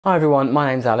Hi everyone, my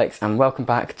name's Alex and welcome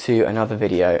back to another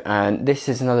video, and this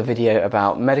is another video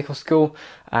about medical school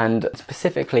and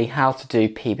specifically how to do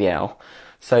PBL.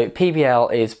 So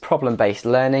PBL is problem-based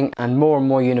learning, and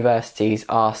more universities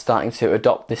are starting to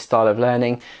adopt this style of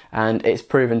learning, and it's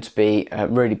proven to be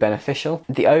really beneficial.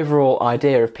 The overall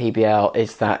idea of PBL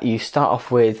is that you start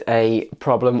off with a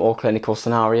problem or clinical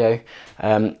scenario,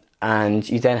 and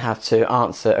you then have to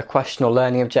answer a question or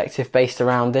learning objective based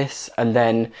around this, and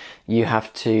then you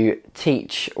have to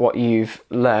teach what you've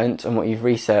learnt and what you've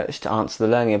researched to answer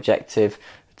the learning objective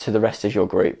to the rest of your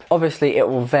group. Obviously it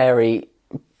will vary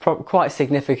quite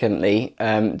significantly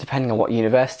depending on what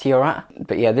university you're at,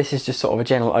 but yeah, this is just sort of a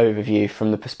general overview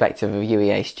from the perspective of a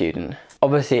UEA student.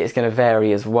 Obviously it's going to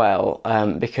vary as well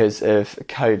because of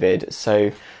COVID,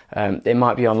 so it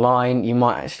might be online, you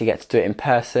might actually get to do it in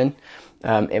person.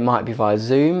 It might be via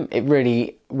Zoom, it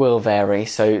really will vary,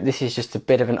 so this is just a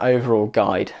bit of an overall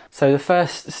guide. So the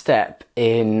first step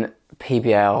in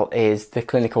PBL is the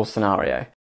clinical scenario.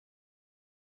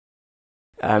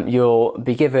 You'll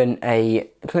be given a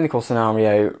clinical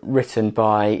scenario written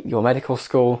by your medical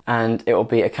school, and it will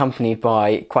be accompanied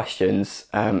by questions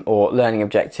or learning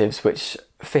objectives which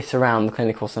fit around the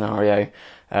clinical scenario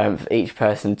for each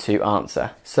person to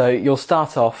answer. So you'll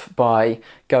start off by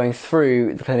going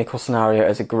through the clinical scenario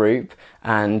as a group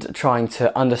and trying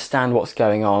to understand what's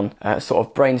going on, sort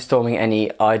of brainstorming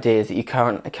any ideas that you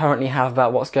currently have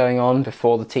about what's going on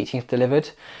before the teaching is delivered,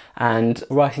 and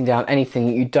writing down anything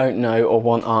that you don't know or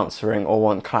want answering or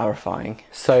want clarifying.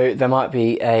 So there might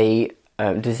be a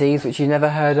disease which you've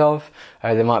never heard of,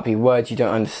 there might be words you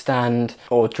don't understand,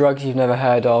 or drugs you've never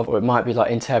heard of, or it might be like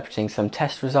interpreting some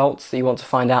test results that you want to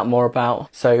find out more about.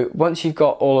 So once you've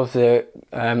got all of the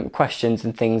questions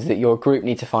and things that your group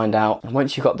need to find out, and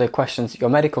once you've got the questions that your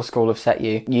medical school have set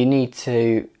you, you need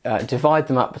to divide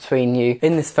them up between you.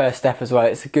 In this first step as well,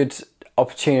 it's a good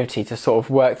opportunity to sort of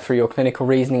work through your clinical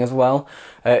reasoning as well.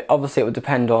 Obviously it would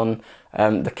depend on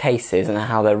the cases and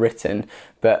how they're written,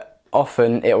 but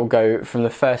often it will go from the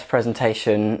first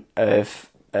presentation of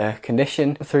a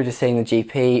condition through to seeing the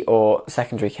GP or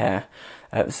secondary care.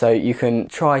 So you can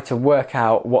try to work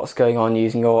out what's going on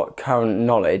using your current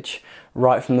knowledge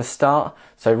right from the start.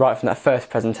 So right from that first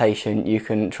presentation, you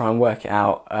can try and work it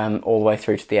out all the way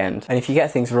through to the end. And if you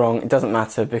get things wrong, it doesn't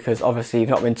matter, because obviously you've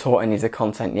not been taught any of the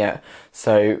content yet.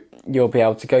 So you'll be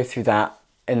able to go through that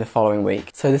in the following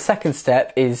week. So the second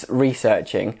step is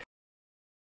researching.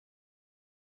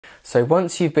 So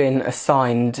once you've been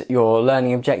assigned your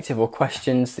learning objective or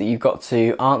questions that you've got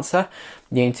to answer,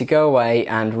 you need to go away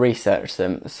and research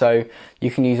them. So you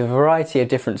can use a variety of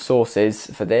different sources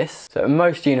for this. So at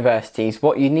most universities,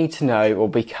 what you need to know will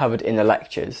be covered in the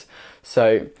lectures.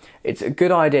 So it's a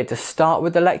good idea to start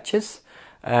with the lectures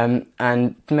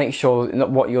and make sure that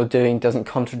what you're doing doesn't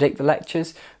contradict the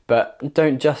lectures, but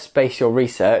don't just base your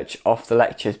research off the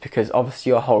lectures, because obviously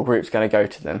your whole group's going to go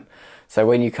to them. So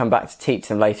when you come back to teach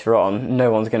them later on,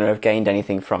 no one's going to have gained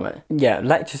anything from it. Yeah,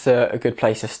 lectures are a good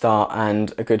place to start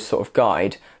and a good sort of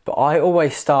guide, but I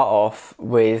always start off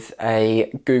with a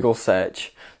Google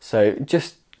search. So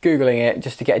just Googling it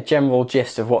just to get a general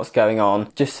gist of what's going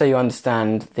on, just so you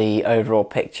understand the overall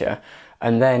picture.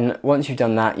 And then once you've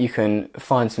done that, you can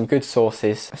find some good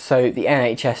sources. So the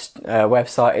NHS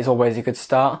website is always a good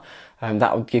start.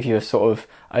 That will give you a sort of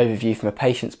overview from a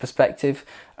patient's perspective.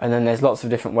 And then there's lots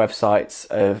of different websites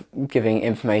of giving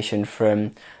information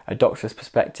from a doctor's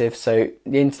perspective. So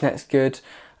the internet's good.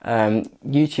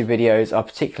 YouTube videos are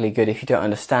particularly good if you don't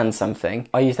understand something.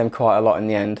 I use them quite a lot in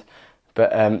the end,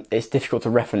 but it's difficult to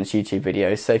reference YouTube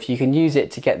videos. So if you can use it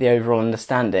to get the overall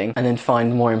understanding and then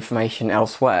find more information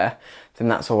elsewhere, then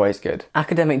that's always good.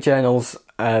 Academic journals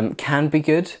can be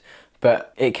good,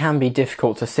 but it can be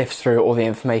difficult to sift through all the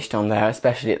information on there,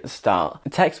 especially at the start.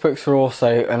 Textbooks are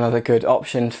also another good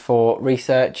option for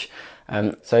research.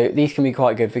 So these can be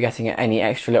quite good for getting at any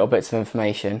extra little bits of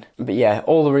information. But yeah,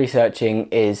 all the researching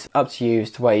is up to you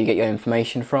as to where you get your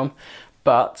information from.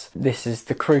 But this is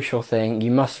the crucial thing, you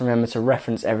must remember to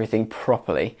reference everything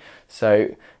properly.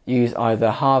 So use either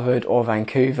Harvard or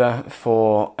Vancouver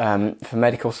for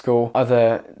medical school.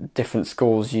 Other different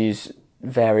schools use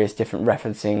various different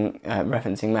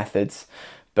referencing methods,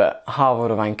 but Harvard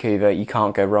or Vancouver, you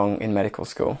can't go wrong in medical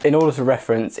school. In order to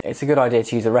reference, it's a good idea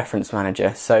to use a reference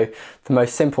manager. So the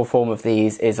most simple form of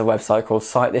these is a website called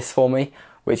Cite This For Me,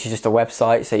 which is just a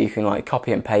website, so you can like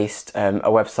copy and paste a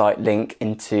website link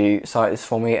into Cite This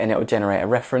For Me and it will generate a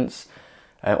reference,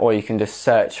 or you can just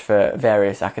search for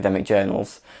various academic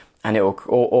journals and it will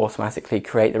automatically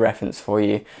create the reference for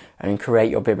you and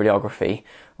create your bibliography,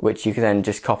 which you can then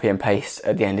just copy and paste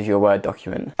at the end of your Word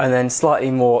document. And then slightly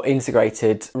more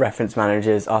integrated reference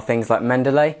managers are things like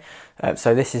Mendeley.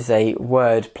 So this is a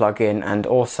Word plugin and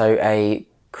also a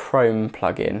Chrome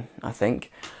plugin, I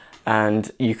think.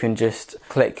 And you can just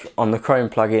click on the Chrome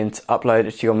plugin to upload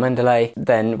it to your Mendeley.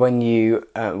 Then when you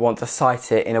want to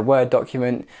cite it in a Word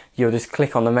document, you'll just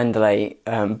click on the Mendeley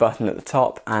button at the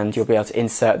top and you'll be able to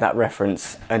insert that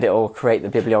reference and it will create the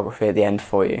bibliography at the end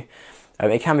for you.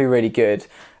 It can be really good.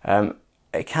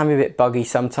 It can be a bit buggy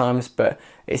sometimes, but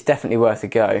it's definitely worth a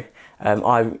go.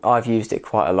 I've used it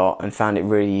quite a lot and found it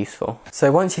really useful.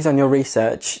 So once you've done your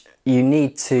research, you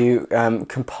need to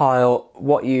compile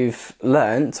what you've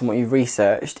learnt and what you've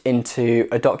researched into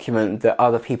a document that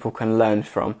other people can learn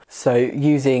from. So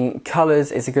using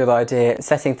colours is a good idea,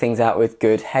 setting things out with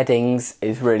good headings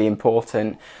is really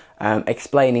important,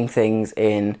 explaining things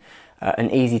in an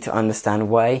easy to understand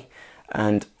way,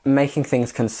 and making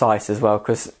things concise as well,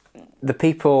 because the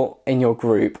people in your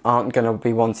group aren't going to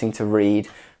be wanting to read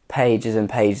pages and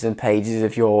pages and pages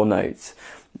of your notes.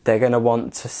 They're going to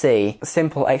want to see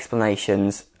simple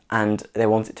explanations and they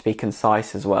want it to be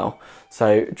concise as well.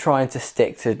 So trying to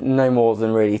stick to no more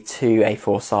than really 2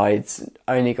 A4 sides,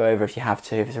 only go over if you have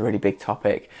to if it's a really big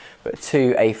topic, but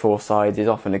 2 A4 sides is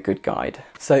often a good guide.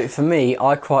 So for me,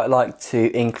 I quite like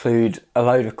to include a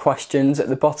load of questions at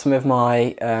the bottom of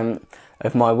my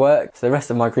work, so the rest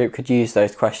of my group could use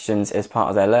those questions as part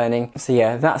of their learning. So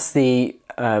yeah, that's the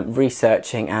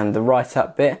researching and the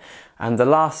write-up bit, and the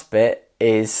last bit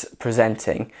is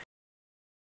presenting.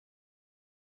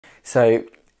 So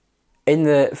in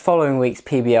the following week's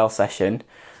PBL session,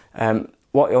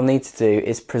 what you'll need to do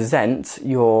is present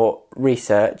your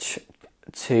research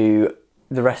to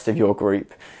the rest of your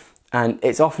group, and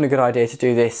it's often a good idea to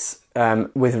do this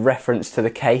with reference to the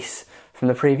case from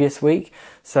the previous week.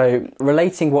 So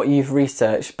relating what you've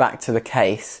researched back to the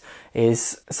case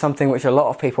is something which a lot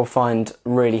of people find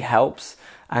really helps,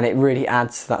 and it really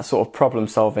adds to that sort of problem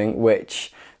solving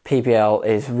which PBL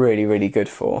is really, really good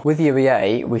for. With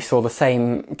UEA, we saw the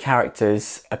same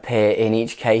characters appear in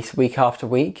each case week after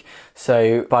week.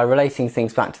 So by relating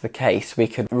things back to the case, we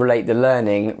could relate the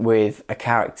learning with a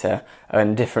character at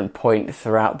a different point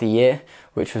throughout the year,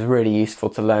 which was really useful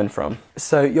to learn from.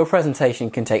 So your presentation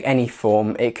can take any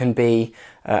form. It can be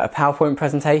a PowerPoint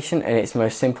presentation in its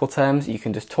most simple terms. You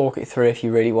can just talk it through if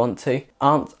you really want to.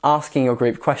 Asking your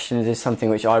group questions is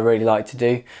something which I really like to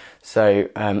do. So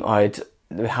I'd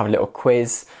have a little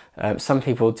quiz. Some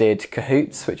people did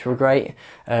Kahoots, which were great.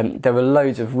 There were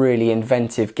loads of really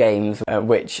inventive games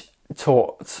which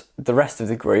taught the rest of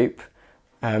the group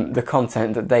the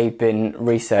content that they've been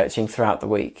researching throughout the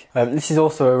week. This is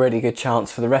also a really good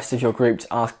chance for the rest of your group to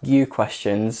ask you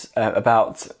questions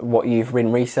about what you've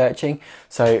been researching.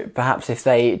 So perhaps if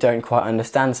they don't quite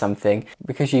understand something,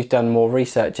 because you've done more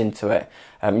research into it,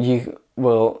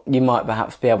 you might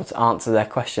perhaps be able to answer their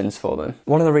questions for them.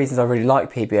 One of the reasons I really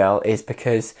like PBL is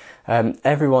because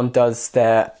everyone does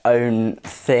their own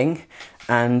thing,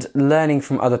 and learning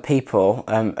from other people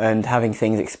and having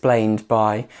things explained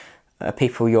by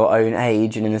people your own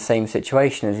age and in the same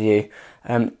situation as you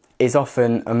is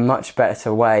often a much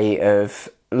better way of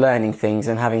learning things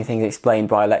and having things explained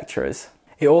by lecturers.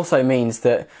 It also means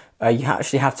that you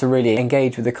actually have to really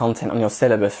engage with the content on your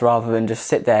syllabus rather than just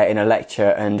sit there in a lecture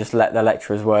and just let the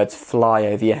lecturer's words fly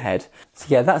over your head. So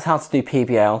yeah, that's how to do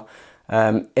PBL.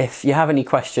 If you have any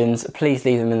questions, please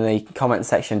leave them in the comment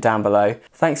section down below.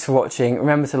 Thanks for watching.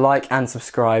 Remember to like and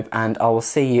subscribe, and I will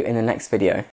see you in the next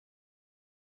video.